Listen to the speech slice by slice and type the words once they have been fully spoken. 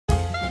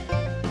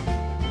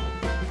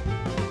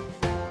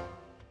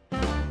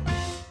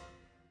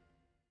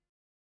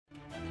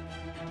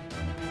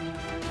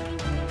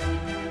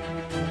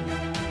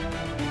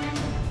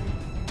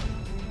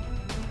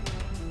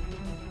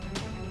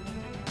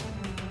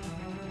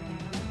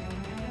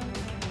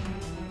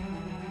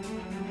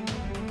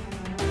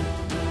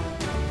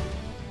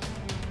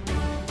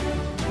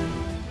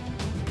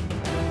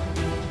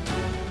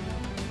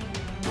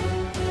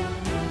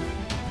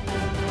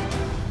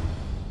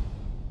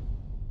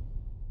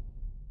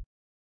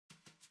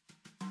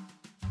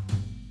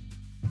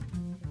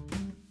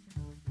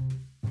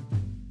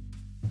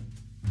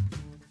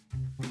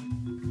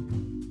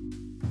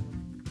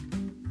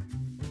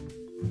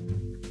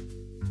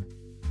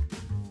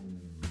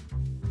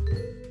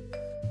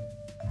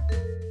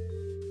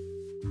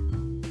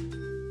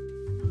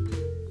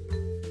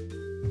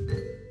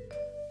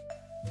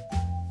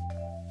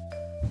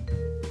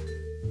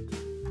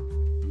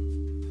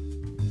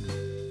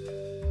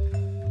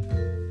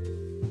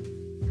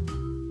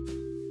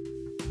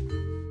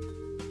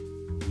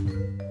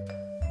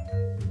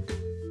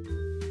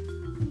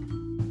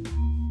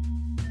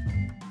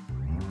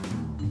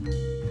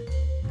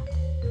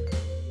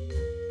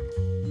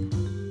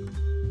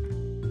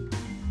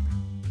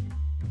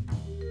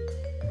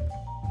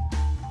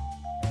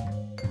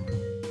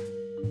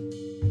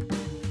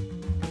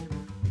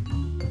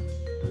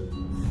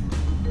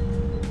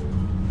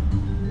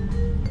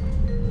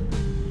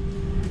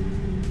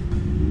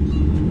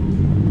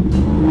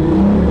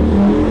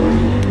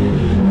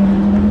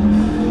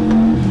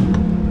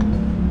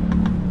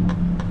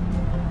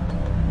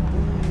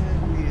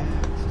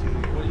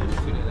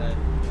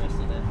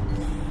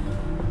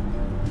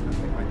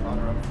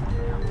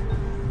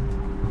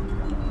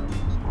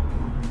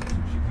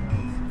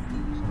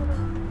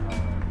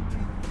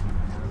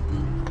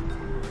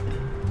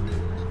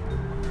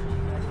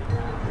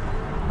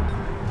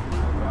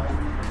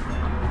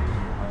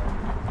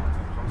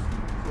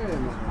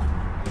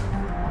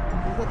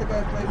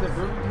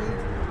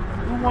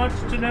wants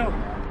to know?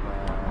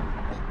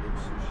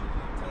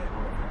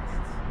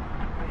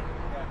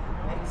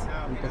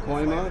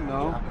 Pacoima?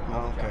 No? No,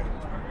 okay.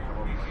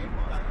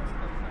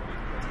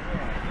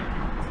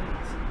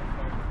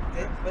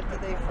 But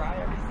did they fry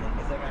everything?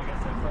 Is that what I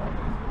guess they fry?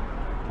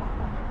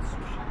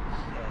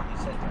 Yeah, you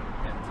said that.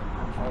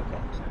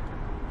 Okay.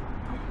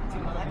 Do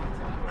you like it?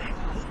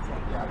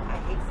 I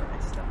hate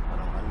fried stuff.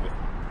 I'm with you.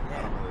 I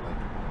don't really like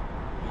it.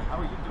 How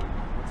are you doing?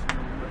 What's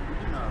your name?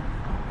 You can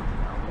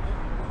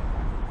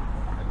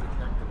I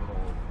detect a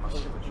little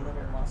musculature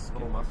there.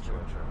 Little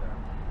musculature there.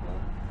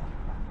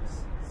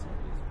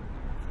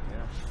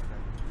 Yeah.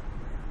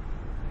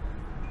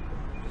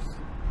 Just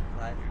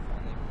glad you're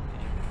finally came.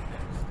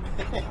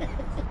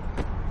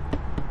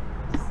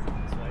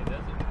 That's why he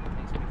does it. It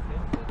makes me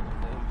feel good.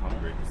 I'm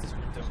hungry. This is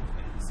what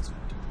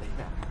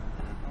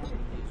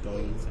Go.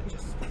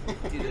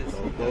 Do this.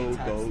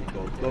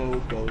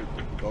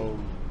 Go.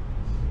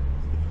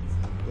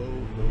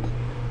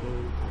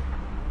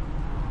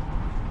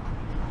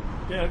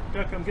 Yeah,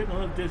 Duck, I'm getting a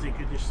little dizzy.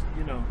 Could just,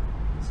 you know.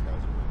 This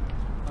guy's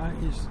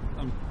really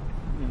I'm,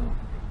 you know,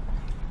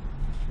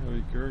 gotta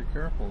be very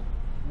careful.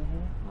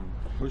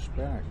 Push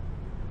back.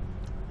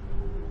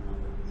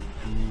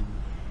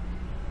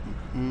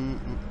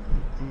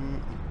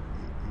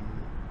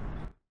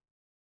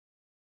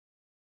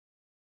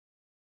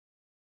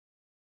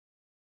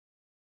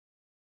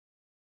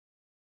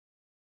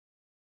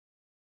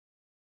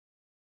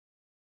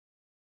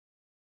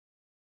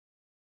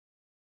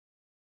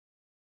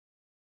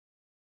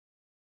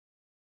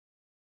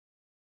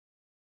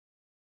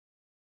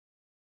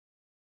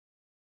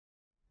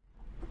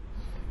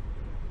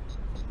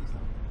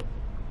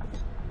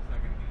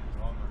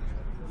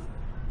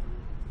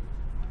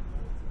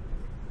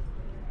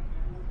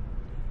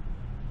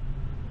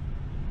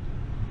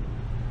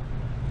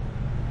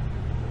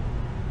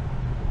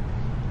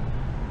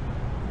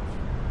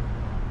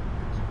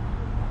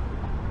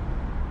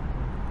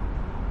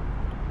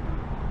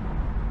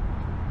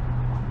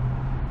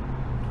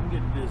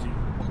 Dizzy.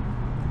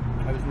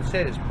 I was going to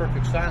say there's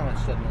perfect silence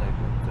suddenly.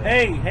 But,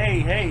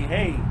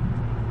 Hey.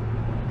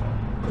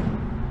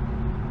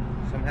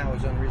 somehow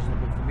it's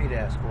unreasonable for me to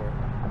ask for it.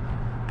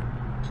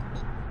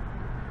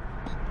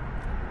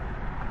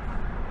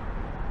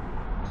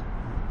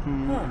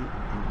 Huh.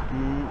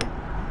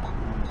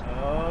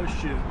 Oh,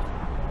 shoot.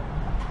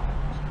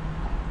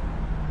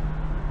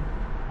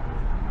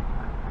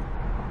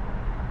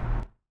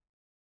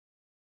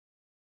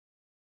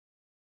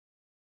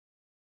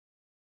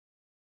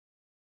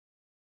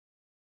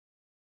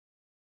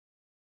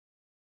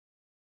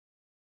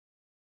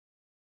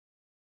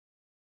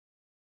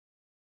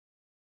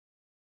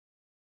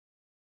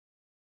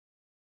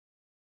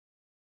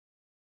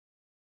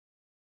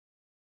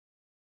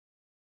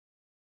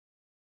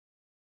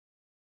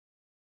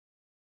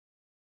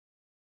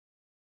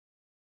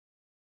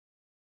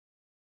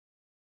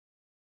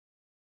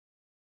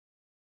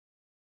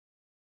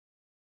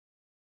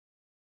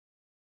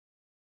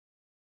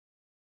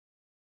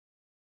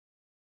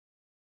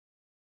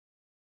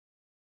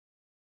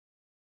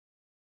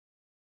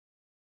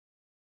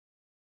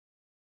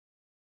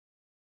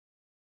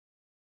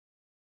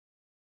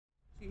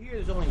 See, here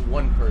there's only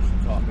one person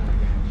talking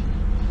again.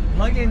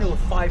 When I get into it,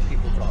 5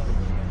 people talking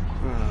again.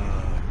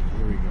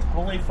 Here we go.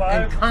 Only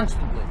 5? And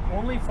constantly.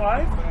 Only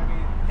 5?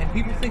 And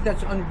people think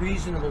that's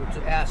unreasonable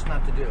to ask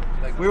not to do.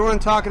 Like, We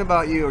weren't talking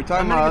about you. We're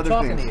talking I'm about not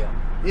other even things. talking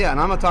to you. Yeah, and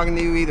I'm not talking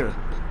to you either.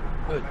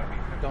 Good.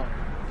 Don't.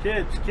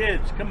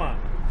 Kids, come on.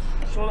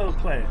 Show a little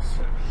class.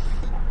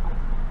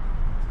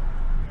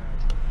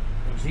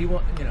 Because he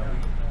want, you know,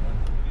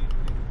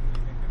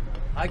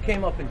 I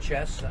came up in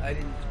chess. I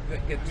didn't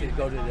get to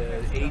go to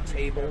the A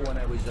table when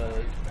I was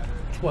a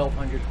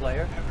 1200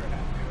 player.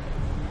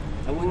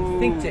 I wouldn't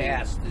think to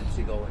ask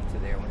to go into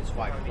there when it's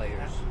 5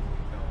 players.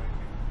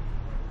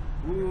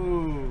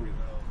 Ooh.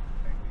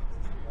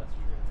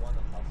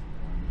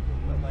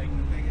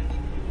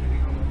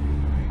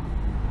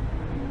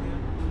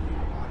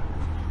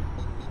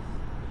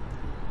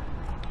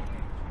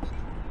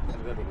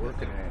 I've got to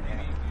work in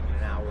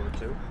an hour or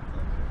 2.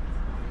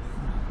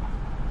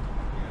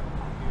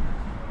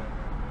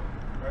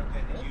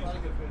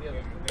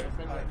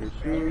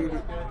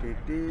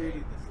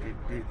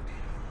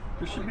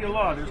 There should be a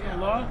law. There's no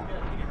law?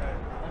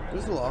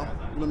 There's a law.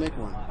 I'm gonna make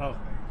one. Oh.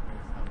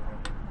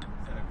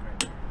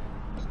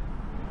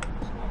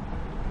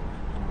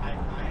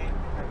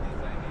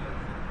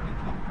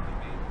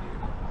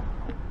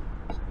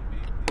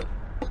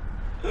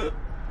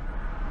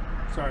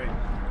 Sorry.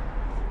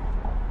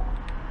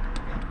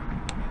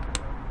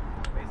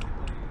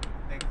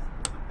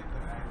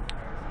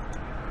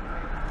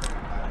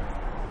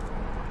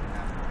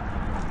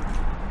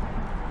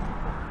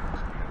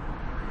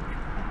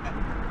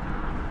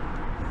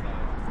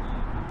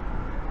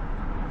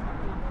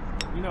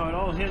 You know, it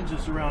all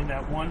hinges around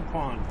that one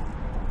pawn.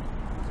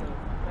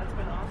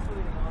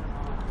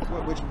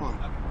 Which pawn?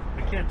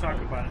 I can't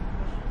talk about it.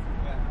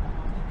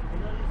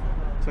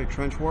 It's like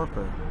trench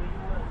warfare.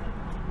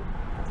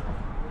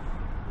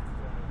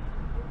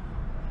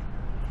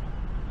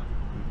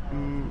 Oh,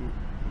 and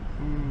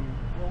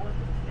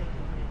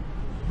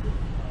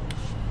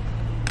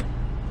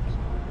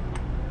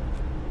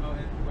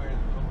where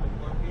the open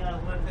floor people Yeah,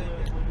 when take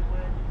it? you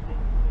went.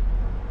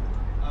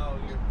 Oh,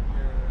 your steak,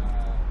 where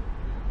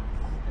you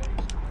put the game.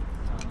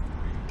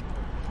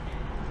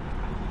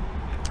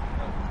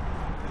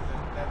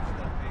 That's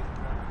the base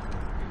reference.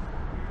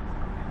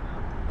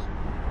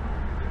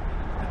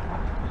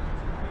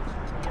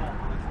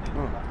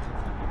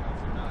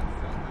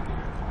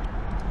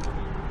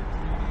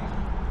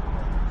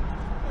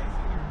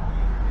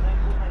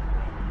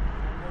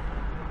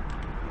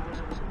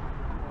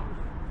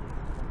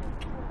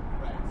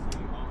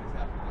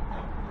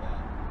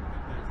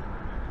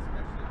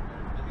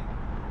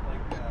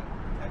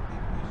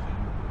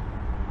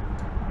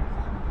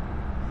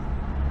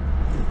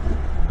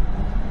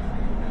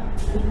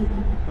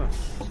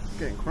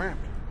 Getting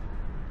cramped.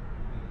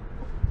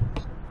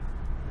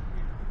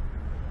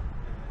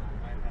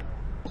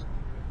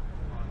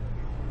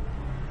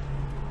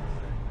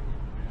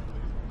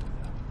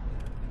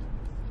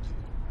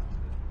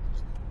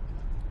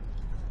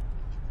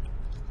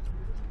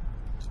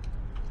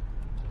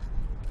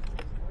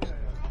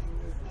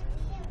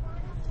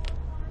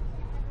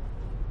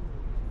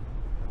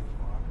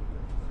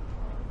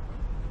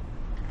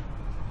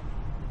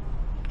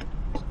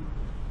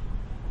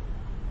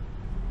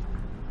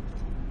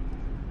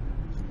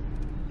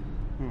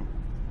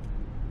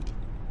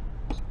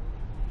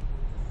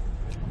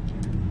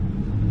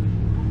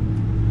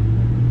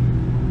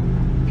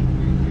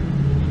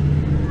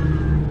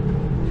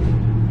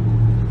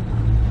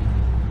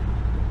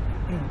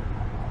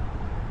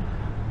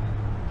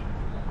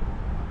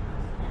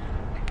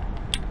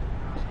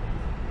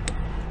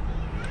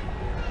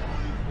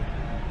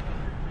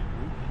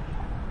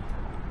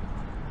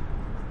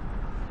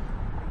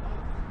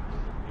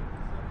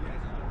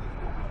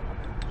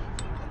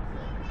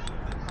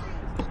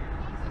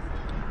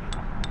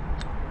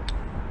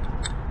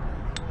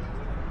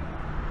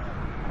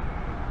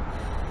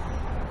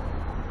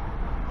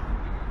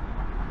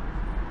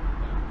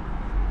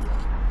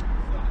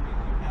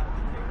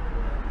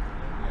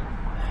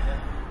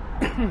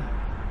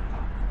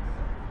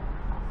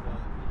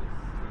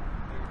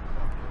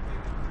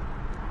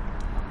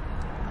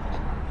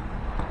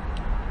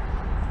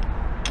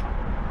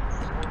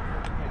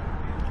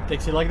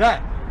 Takes it like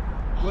that.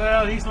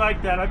 Well, he's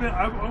like that.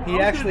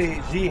 He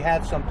actually, Z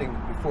had something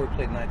before he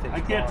played 9 takes. I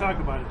can't talk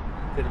about it.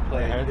 Didn't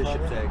play Yeah,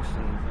 Bishop it's takes.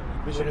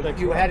 Bishop And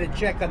takes you what? had to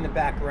check on the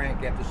back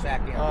rank after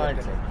sacking Oh, a I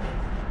rook, see.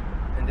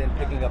 and then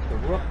picking up the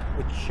rook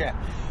with check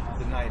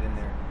the knight in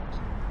there.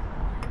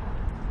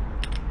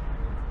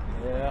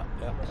 Yeah.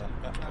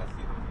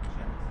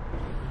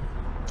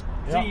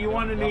 See, you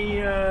want any?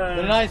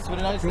 Very nice. You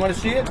want to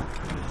see it?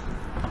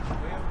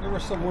 There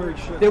was some weird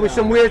shit. There was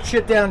some weird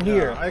shit down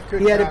here. I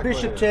couldn't He had a calculate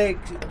bishop it.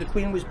 take. The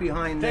queen was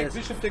behind this.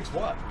 Bishop takes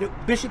what? The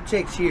bishop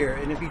takes here,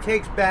 and if he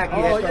takes back, he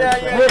Oh,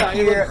 has yeah, rook yeah,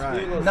 here.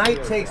 Right.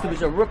 Knight takes. There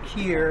was a rook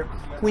here.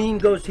 Queen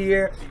goes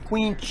here.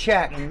 Queen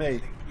check And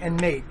mate. and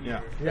mate.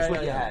 Yeah. That's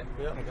what you yeah. had.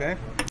 Yeah. Okay.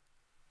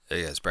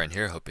 Hey guys, Brian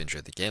here. Hope you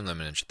enjoyed the game. Let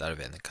me know what you thought of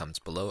it in the comments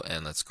below,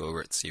 and let's go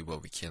over it and see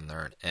what we can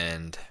learn.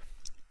 And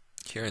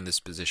here in this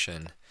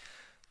position,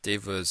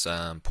 Dave was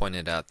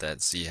pointed out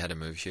that Z had a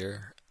move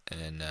here,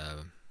 and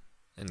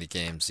in the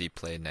game Z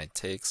played knight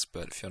takes.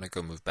 But if you want to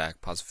go move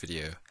back, pause the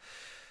video.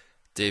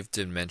 Dave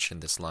did mention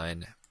this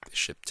line: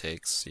 bishop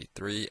takes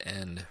c3,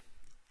 and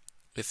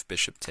if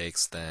bishop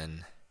takes,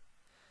 then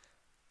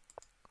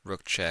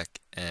rook check,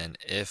 and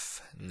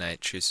if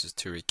knight chooses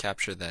to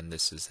recapture, then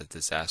this is a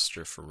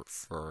disaster for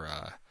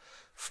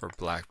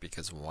black,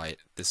 because white,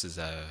 this is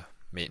a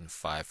mate in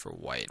 5 for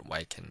white.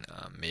 White can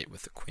mate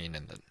with the queen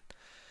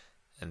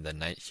and the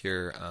knight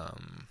here.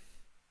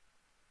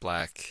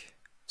 Black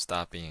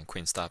stopping and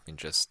queen stopping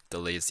just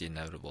delays the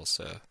inevitable,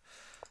 so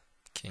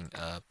king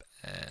up,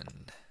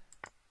 and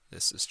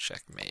this is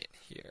checkmate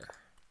here.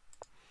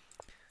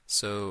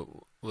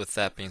 So with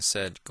that being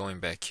said, going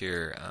back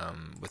here,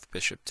 with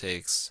bishop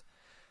takes,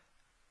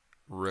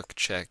 rook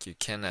check, you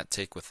cannot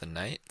take with the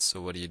knight,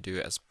 so what do you do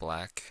as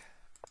black?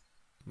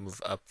 Move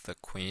up the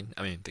queen,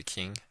 the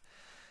king,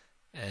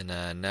 and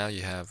now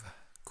you have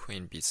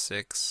queen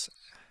b6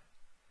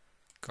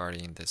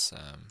 guarding this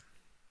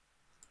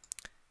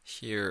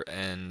here,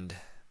 and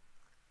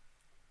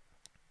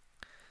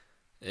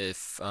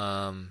if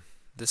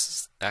this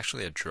is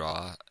actually a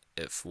draw,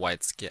 if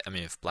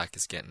if black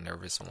is getting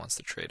nervous and wants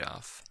to trade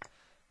off,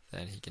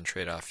 then he can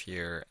trade off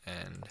here,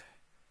 and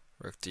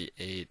rook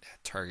d8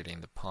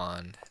 targeting the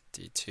pawn,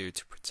 d2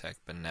 to protect,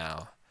 but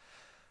now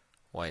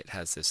white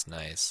has this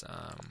nice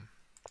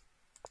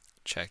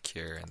check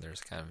here, and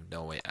there's kind of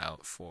no way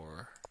out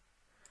for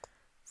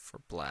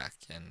black,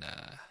 and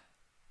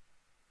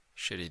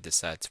should he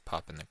decide to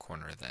pop in the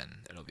corner,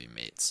 then it'll be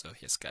mate, so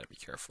he has got to be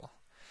careful.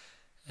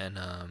 And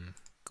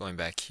going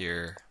back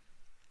here,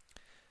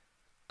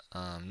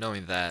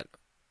 knowing that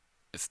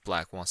if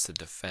black wants to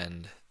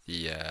defend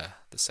the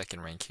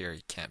second rank here,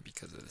 he can't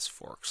because of this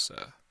fork,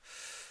 so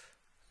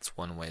it's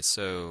one way.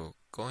 So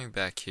going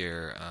back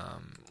here,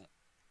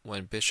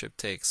 when bishop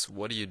takes,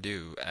 what do you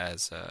do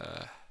as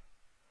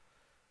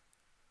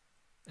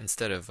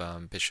instead of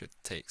bishop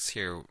takes?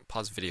 Here,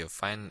 pause video,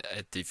 find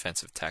a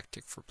defensive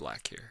tactic for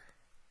black here.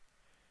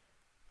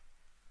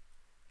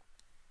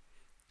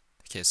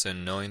 Okay, so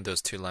knowing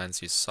those two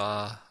lines you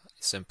saw,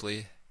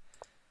 simply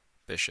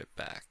bishop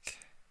back.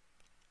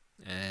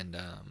 And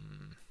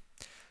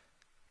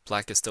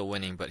black is still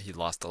winning, but he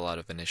lost a lot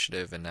of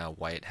initiative, and now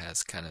white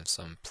has kind of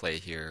some play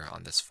here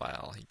on this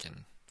file. He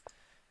can,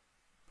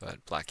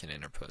 but black can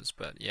interpose.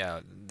 But yeah,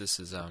 this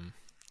is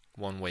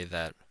one way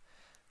that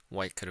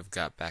white could have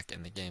got back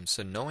in the game.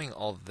 So knowing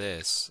all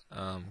this,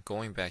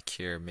 going back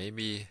here,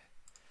 maybe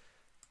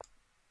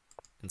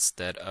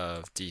instead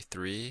of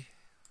d3,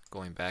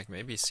 going back,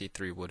 maybe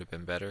c3 would have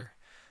been better,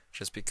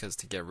 just because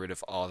to get rid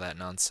of all that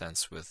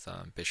nonsense with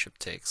bishop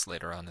takes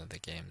later on in the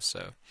game.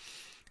 So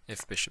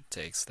if bishop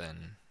takes,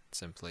 then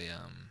simply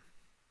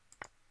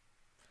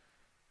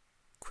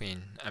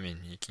queen, I mean,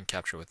 you can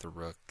capture with the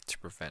rook to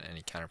prevent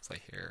any counterplay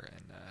here.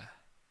 And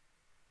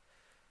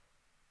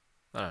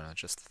I don't know,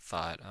 just a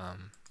thought.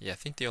 Yeah, I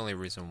think the only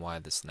reason why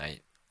this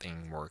knight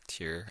thing worked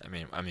here, I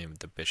mean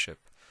the bishop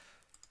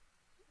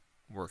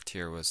worked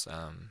here, was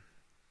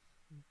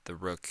the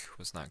rook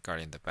was not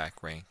guarding the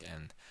back rank,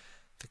 and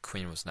the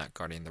queen was not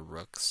guarding the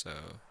rook, so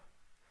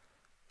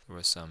there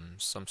was some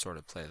sort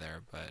of play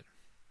there. But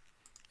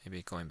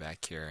maybe going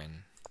back here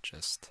and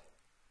just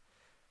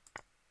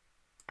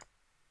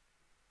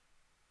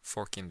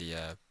forking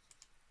the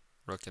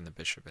rook and the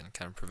bishop and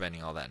kind of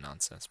preventing all that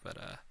nonsense. But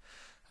I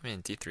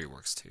mean, d3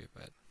 works too,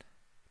 but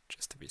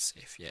just to be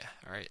safe. Yeah,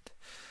 alright.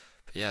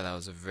 But yeah, that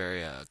was a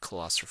very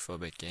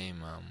claustrophobic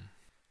game.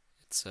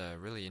 It's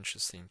really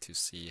interesting to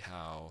see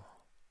how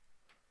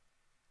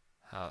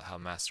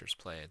masters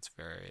play. It's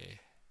very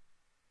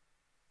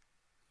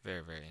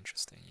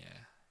interesting.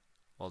 Yeah,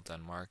 well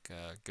done, Mark.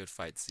 Good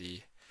fight,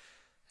 Z.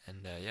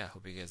 And yeah,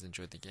 hope you guys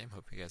enjoyed the game.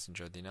 Hope you guys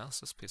enjoyed the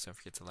analysis. Please don't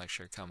forget to like,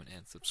 share, comment,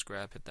 and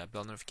subscribe. Hit that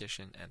bell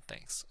notification, and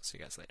thanks. See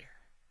you guys later.